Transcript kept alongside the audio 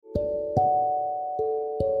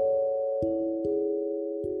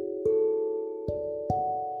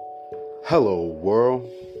Hello world,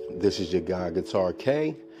 this is your guy Guitar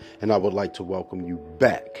K, and I would like to welcome you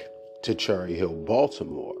back to Cherry Hill,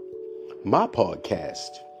 Baltimore, my podcast.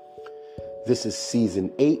 This is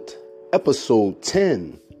Season 8, Episode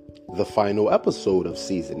 10, the final episode of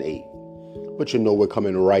Season 8. But you know we're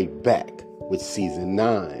coming right back with Season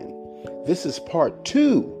 9. This is Part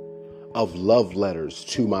 2 of Love Letters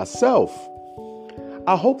to Myself.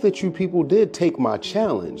 I hope that you people did take my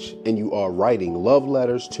challenge and you are writing love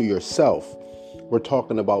letters to yourself. We're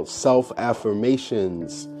talking about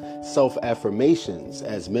self-affirmations. Self-affirmations,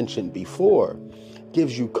 as mentioned before,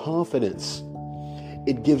 gives you confidence.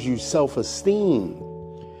 It gives you self-esteem.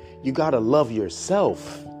 You got to love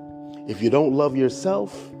yourself. If you don't love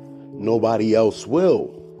yourself, nobody else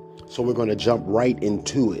will. So we're going to jump right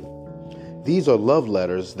into it. These are love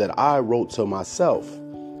letters that I wrote to myself.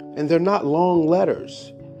 And they're not long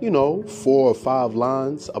letters, 4 or 5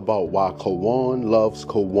 lines about why Kawan loves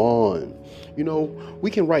Kawan.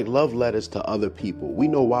 We can write love letters to other people. We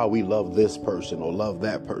know why we love this person or love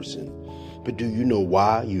that person. But do you know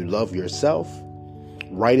why you love yourself?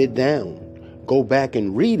 Write it down. Go back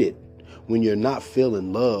and read it. When you're not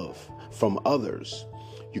feeling love from others,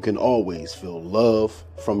 you can always feel love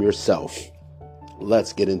from yourself.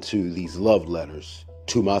 Let's get into these love letters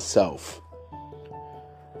to myself.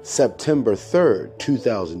 September 3rd,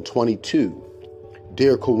 2022.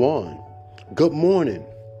 Dear Kawan, good morning.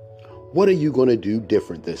 What are you going to do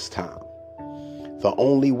different this time? The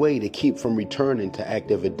only way to keep from returning to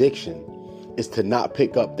active addiction is to not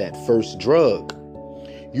pick up that first drug.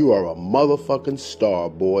 You are a motherfucking star,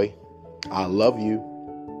 boy. I love you.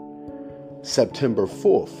 September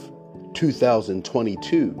 4th,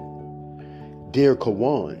 2022. Dear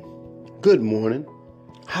Kawan, good morning.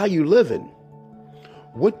 How you living?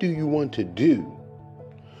 What do you want to do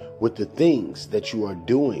with the things that you are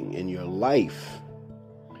doing in your life?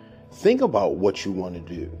 Think about what you want to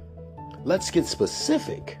do. Let's get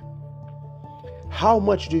specific. How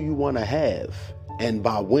much do you want to have? And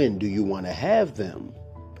by when do you want to have them?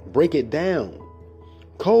 Break it down.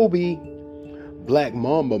 Kobe, Black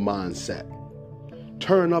Mamba mindset.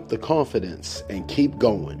 Turn up the confidence and keep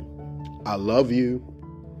going. I love you.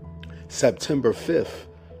 September 5th,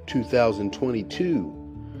 2022.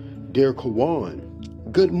 Dear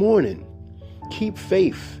Kawan, good morning. Keep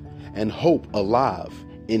faith and hope alive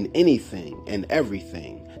in anything and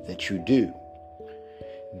everything that you do.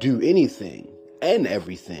 Do anything and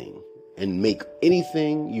everything and make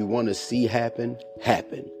anything you want to see happen.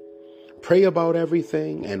 Pray about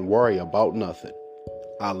everything and worry about nothing.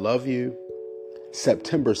 I love you.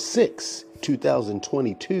 September 6,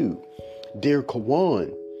 2022. Dear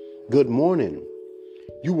Kawan, good morning.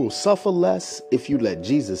 You will suffer less if you let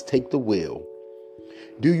Jesus take the wheel.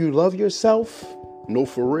 Do you love yourself? No,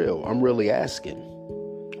 for real. I'm really asking.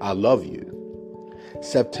 I love you.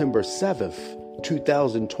 September 7th,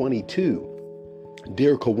 2022.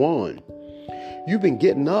 Dear Kawan, you've been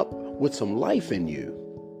getting up with some life in you.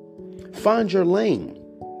 Find your lane.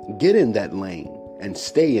 Get in that lane and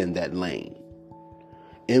stay in that lane.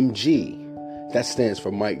 MG, that stands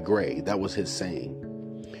for Mike Gray. That was his saying.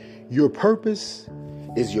 Your purpose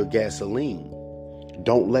is your gasoline.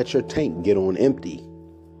 Don't let your tank get on empty.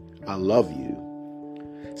 I love you.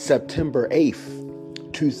 September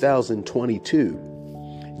 8th, 2022.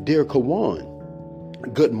 Dear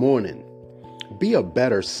Kawan, good morning. Be a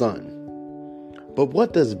better son. But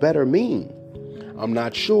what does better mean? I'm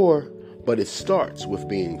not sure, but it starts with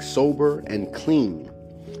being sober and clean.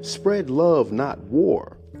 Spread love, not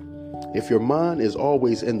war. If your mind is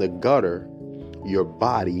always in the gutter, your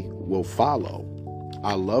body will follow.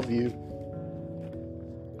 I love you.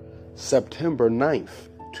 September 9th,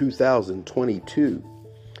 2022.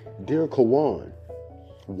 Dear Kawan,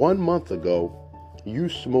 1 month ago, you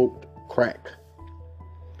smoked crack.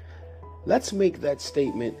 Let's make that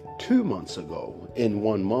statement 2 months ago in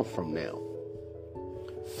 1 month from now.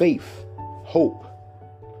 Faith, hope,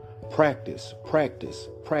 practice, practice,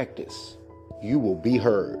 practice. You will be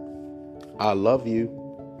heard. I love you.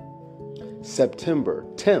 September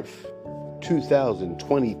 10th,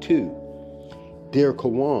 2022. Dear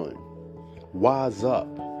Kawan, wise up,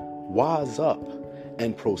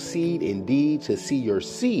 and proceed indeed to see your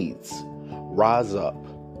seeds rise up.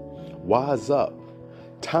 Wise up.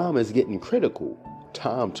 Time is getting critical.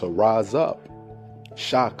 Time to rise up.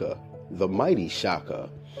 Shaka, the mighty Shaka.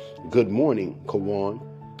 Good morning, Kawan.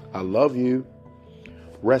 I love you.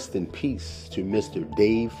 Rest in peace to Mr.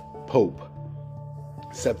 Dave Pope.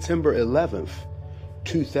 September 11th,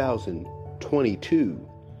 2022.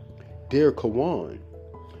 Dear Kawan,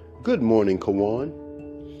 good morning, Kawan.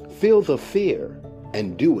 Feel the fear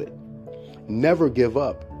and do it. Never give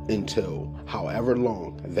up until however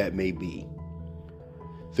long that may be.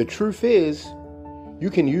 The truth is, you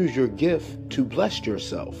can use your gift to bless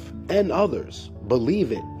yourself and others.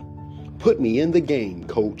 Believe it. Put me in the game,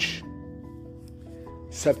 coach.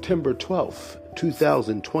 September 12th,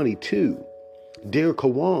 2022. Dear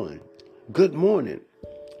Kawan, good morning.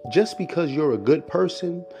 Just because you're a good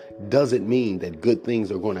person doesn't mean that good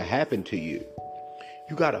things are going to happen to you.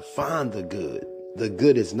 You got to find the good. The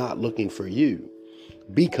good is not looking for you.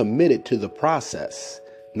 Be committed to the process,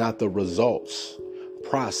 not the results.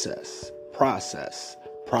 Process, process,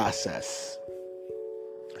 process.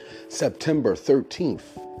 September 13th,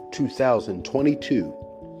 2022.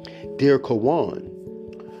 Dear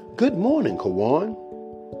Kawan, good morning, Kawan.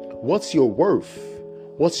 What's your worth?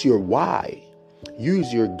 What's your why?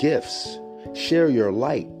 Use your gifts. Share your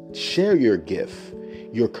light. Share your gift.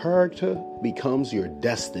 Your character becomes your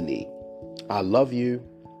destiny. I love you.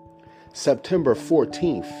 September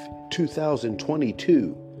 14th,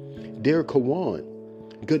 2022. Dear Kawan,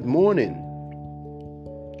 good morning.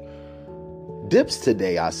 Dips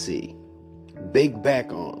today, I see. Big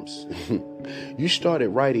back arms. You started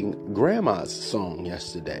writing Grandma's song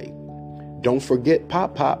yesterday. Don't forget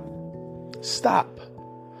Pop Pop. Stop.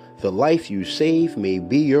 The life you save may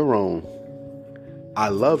be your own. I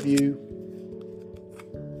love you.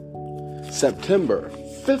 September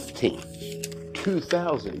 15th,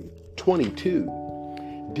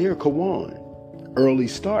 2022. Dear Kawan, early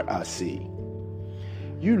start I see.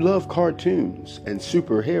 You love cartoons and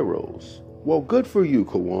superheroes. Well, good for you,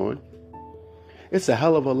 Kawan. It's a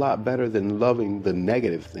hell of a lot better than loving the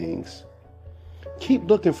negative things. Keep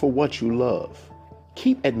looking for what you love.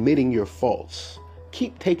 Keep admitting your faults.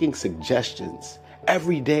 Keep taking suggestions.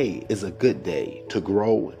 Every day is a good day to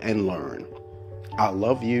grow and learn. I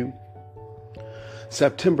love you.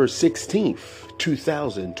 September 16th,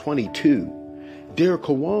 2022. Dear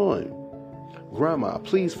Kawan, Grandma,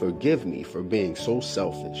 please forgive me for being so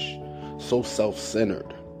selfish, so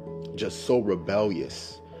self-centered, just so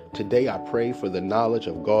rebellious. Today I pray for the knowledge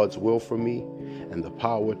of God's will for me and the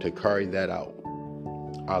power to carry that out.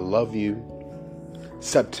 I love you.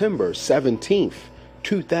 September 17th,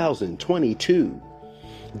 2022.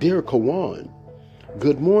 Dear Kawan,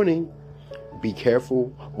 good morning. Be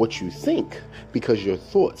careful what you think, because your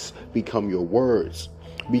thoughts become your words.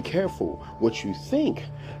 Be careful what you think,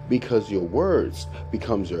 because your words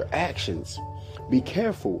becomes your actions. Be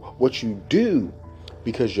careful what you do,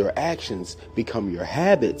 because your actions become your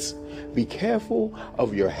habits. Be careful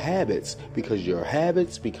of your habits, because your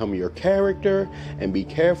habits become your character. And be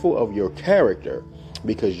careful of your character,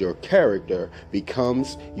 because your character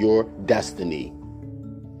becomes your destiny.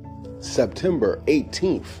 September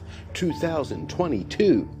 18th,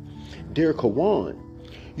 2022. Dear Kawan,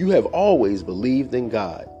 you have always believed in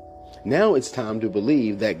God. Now it's time to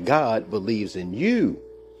believe that God believes in you.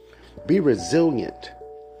 Be resilient.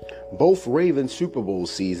 Both Ravens Super Bowl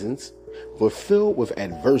seasons were filled with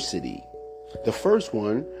adversity. The first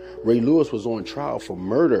one, Ray Lewis was on trial for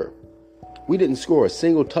murder. We didn't score a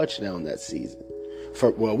single touchdown that season.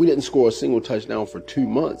 We didn't score a single touchdown for 2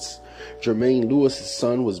 months. Jermaine Lewis's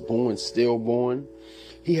son was born, stillborn.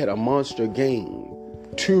 He had a monster game,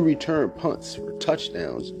 2 return punts for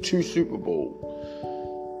touchdowns, 2 Super Bowls.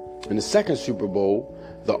 In the second Super Bowl,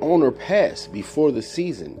 the owner passed before the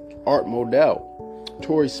season. Art Modell,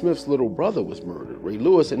 Torrey Smith's little brother, was murdered. Ray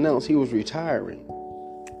Lewis announced he was retiring.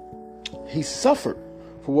 He suffered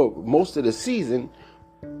for most of the season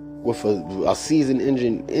with a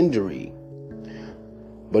season-ending injury.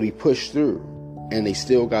 But he pushed through, and they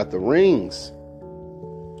still got the rings.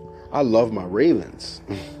 I love my Ravens.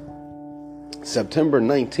 September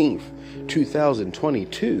 19th,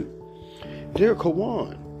 2022. Dear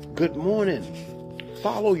Kawan, good morning.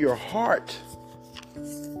 Follow your heart.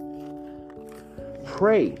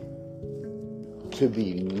 Pray to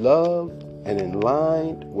be loved and in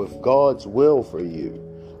line with God's will for you.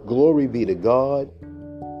 Glory be to God.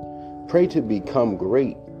 Pray to become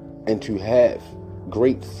great and to have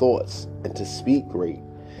great thoughts and to speak great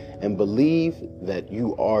and believe that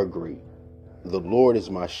you are great. The Lord is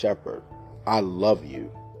my shepherd. I love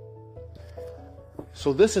you.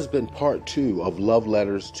 So this has been part 2 of love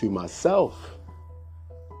letters to myself.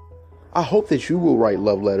 I hope that you will write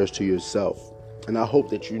love letters to yourself. And I hope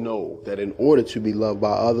that you know that in order to be loved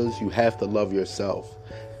by others, you have to love yourself.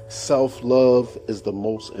 Self-love is the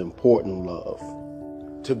most important love.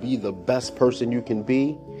 To be the best person you can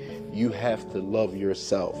be, you have to love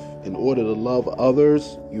yourself. In order to love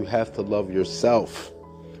others, you have to love yourself.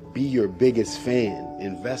 Be your biggest fan.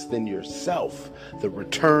 Invest in yourself. The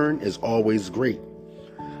return is always great.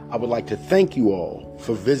 I would like to thank you all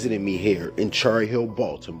for visiting me here in Cherry Hill,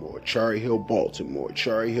 Baltimore. Cherry Hill, Baltimore.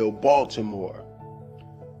 Cherry Hill, Baltimore.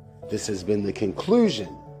 This has been the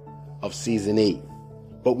conclusion of Season 8,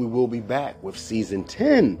 but we will be back with Season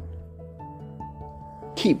 10.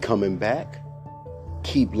 Keep coming back.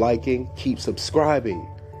 Keep liking. Keep subscribing.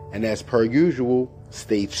 And as per usual,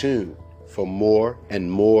 stay tuned for more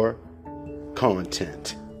and more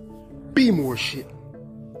content. Be more shit.